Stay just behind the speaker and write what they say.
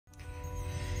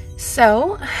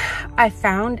So I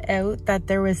found out that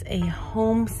there was a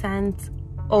HomeSense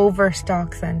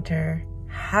overstock center.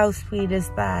 How sweet is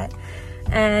that?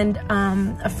 And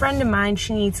a friend of mine,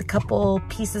 she needs a couple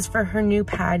pieces for her new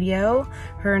patio,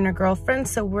 her and her girlfriend.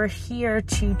 So we're here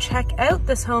to check out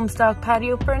this Homestock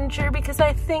patio furniture because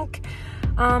I think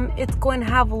it's going to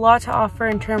have a lot to offer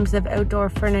in terms of outdoor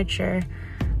furniture.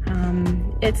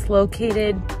 It's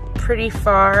located pretty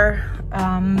far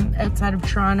outside of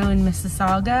Toronto and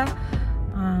Mississauga,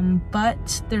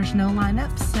 but there's no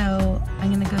lineup, so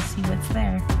I'm gonna go see what's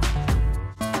there.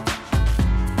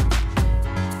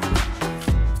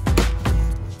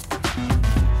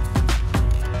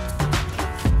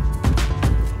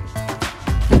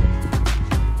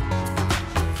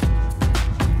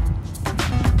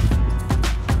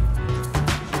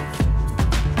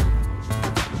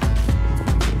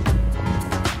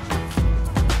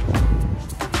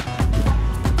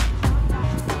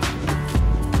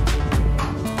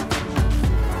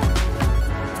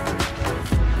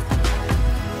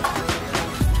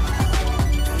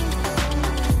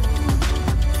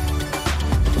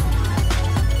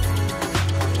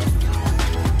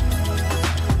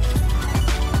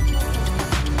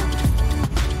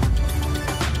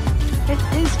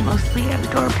 Mostly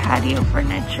outdoor patio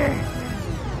furniture.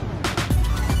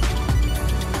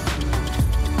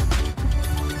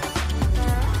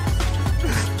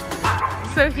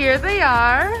 So here they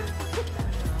are.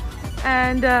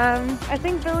 And I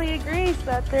think Billy agrees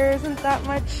that there isn't that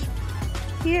much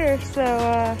here. So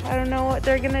I don't know what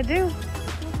they're gonna do.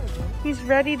 He's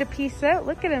ready to peace out.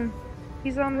 Look at him.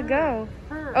 He's on the go.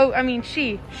 Oh, I mean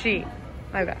she.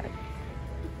 My bad.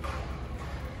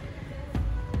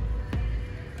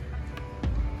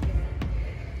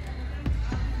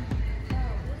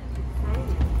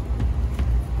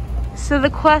 So the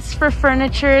quest for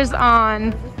furniture is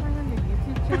on.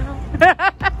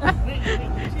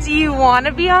 Do you want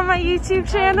to be on my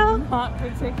YouTube channel? Not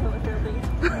particularly.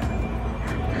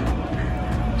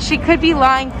 She could be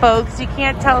lying, folks. You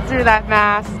can't tell through that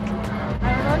mask.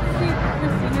 I would love to see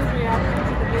Christina's reaction to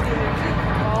the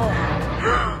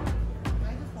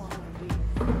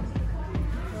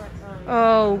video.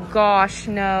 Oh gosh,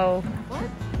 no.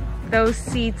 Those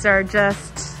seats are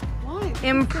just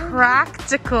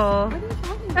impractical.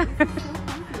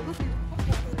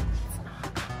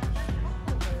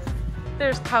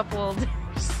 There's cup holders.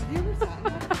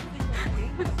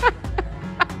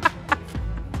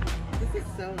 This is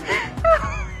so nice.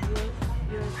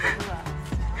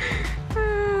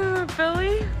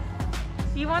 Billy,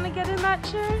 you want to get in that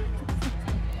chair?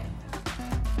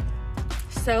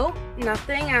 So,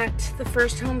 nothing at the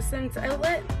first HomeSense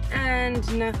outlet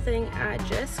and nothing at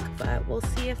Jisk, but we'll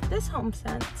see if this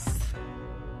HomeSense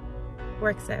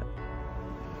works out.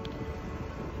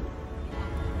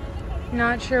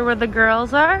 Not sure where the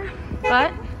girls are,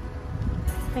 but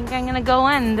I think I'm gonna go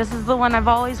in. This is the one I've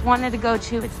always wanted to go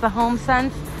to. It's the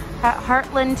HomeSense at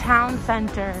Heartland Town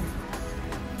Center.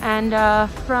 And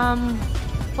from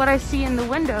what I see in the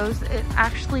windows, it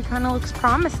actually kind of looks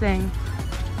promising.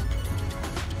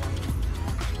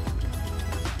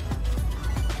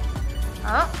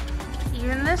 Oh,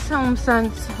 even this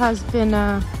HomeSense has been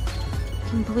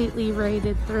completely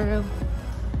raided through.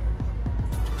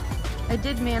 I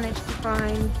did manage to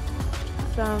find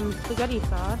some spaghetti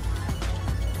sauce.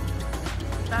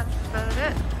 That's about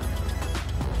it.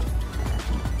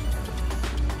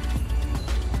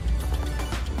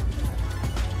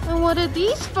 And what did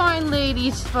these fine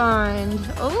ladies find?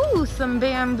 Oh, some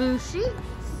bamboo sheets.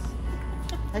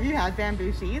 Have you had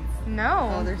bamboo sheets? No.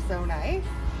 Oh, they're so nice.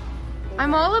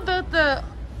 I'm all about the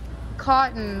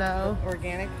cotton though.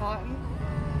 Organic cotton.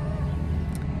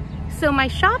 So my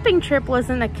shopping trip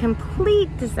wasn't a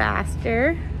complete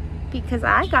disaster because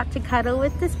I got to cuddle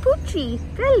with this poochie,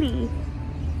 Billy.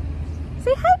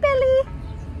 Say hi, Billy.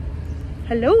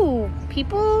 Hello,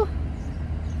 people.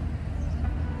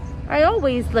 I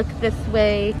always look this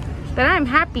way, but I'm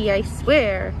happy, I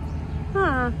swear.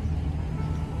 Huh.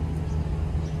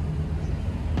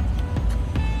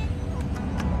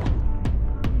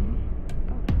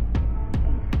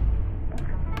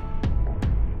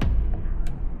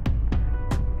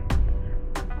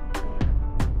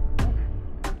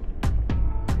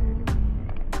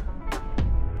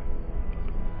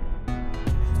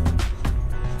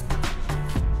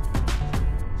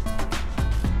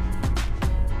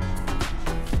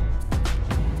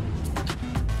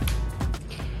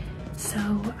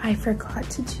 I forgot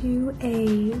to do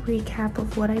a recap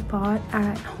of what I bought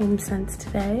at HomeSense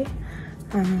today.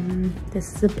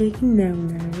 This is a big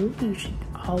no-no. You should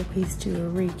always do a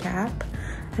recap.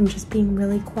 I'm just being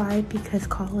really quiet because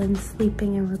Colin's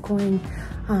sleeping and we're going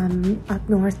up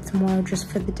north tomorrow just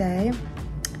for the day.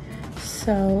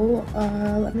 So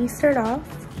let me start off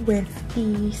with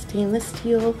the stainless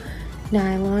steel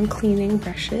nylon cleaning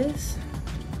brushes.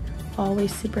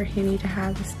 Always super handy to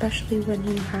have, especially when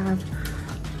you have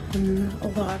a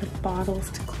lot of bottles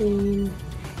to clean.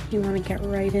 You want to get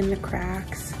right in the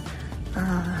cracks.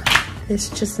 This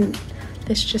just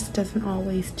doesn't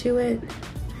always do it.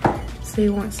 So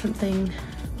you want something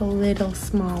a little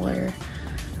smaller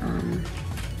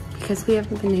because we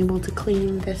haven't been able to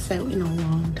clean this out in a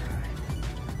long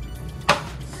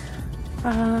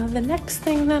time. The next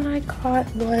thing that I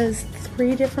got was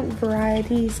 3 different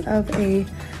varieties of a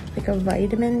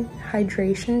vitamin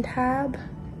hydration tab.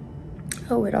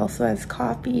 Oh, it also has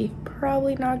coffee.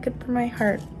 Probably not good for my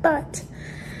heart, but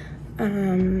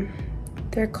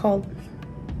they're called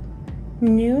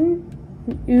Noon.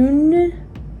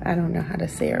 I don't know how to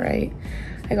say it right.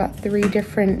 I got 3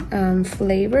 different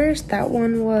flavors. That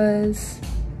one was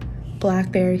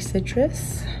blackberry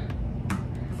citrus.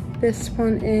 This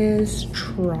one is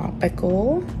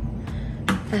tropical.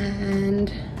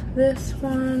 And this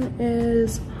one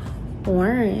is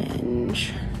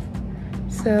orange.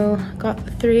 So got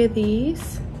the 3 of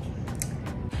these.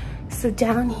 So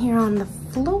down here on the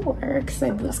floor, because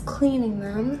I was cleaning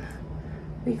them,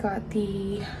 we got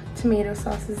the tomato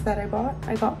sauces that I bought.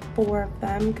 I got 4 of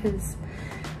them because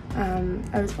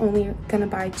I was only gonna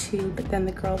buy 2, but then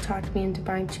the girl talked me into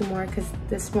buying 2 more because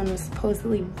this one was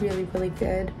supposedly really, really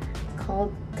good. It's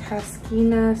called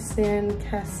Cascina San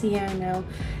Casiano,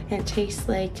 and it tastes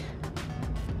like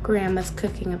grandma's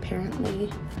cooking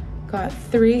apparently. Got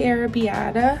 3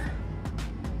 arrabbiata,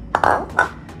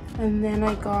 and then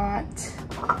I got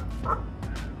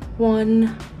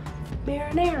 1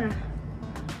 marinara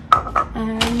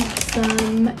and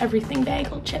some everything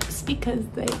bagel chips because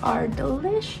they are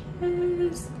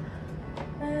delicious.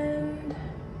 And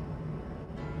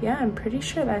yeah, I'm pretty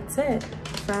sure that's it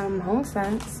from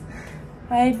HomeSense.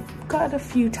 I got a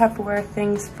few Tupperware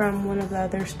things from one of the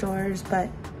other stores, but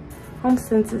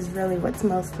HomeSense is really what's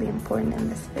mostly important in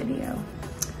this video.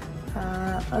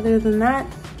 Other than that,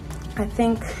 I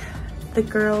think the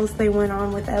girls, they went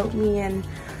on without me and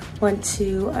went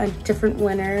to different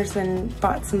Winners and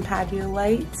bought some patio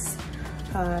lights.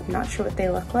 Not sure what they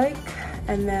look like.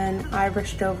 And then I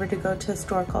rushed over to go to a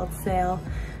store called Sale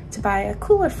to buy a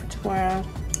cooler for tomorrow.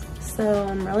 So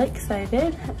I'm really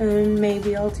excited, and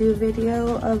maybe I'll do a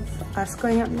video of us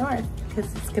going up north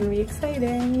because it's gonna be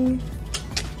exciting.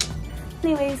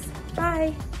 Anyways,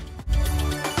 bye.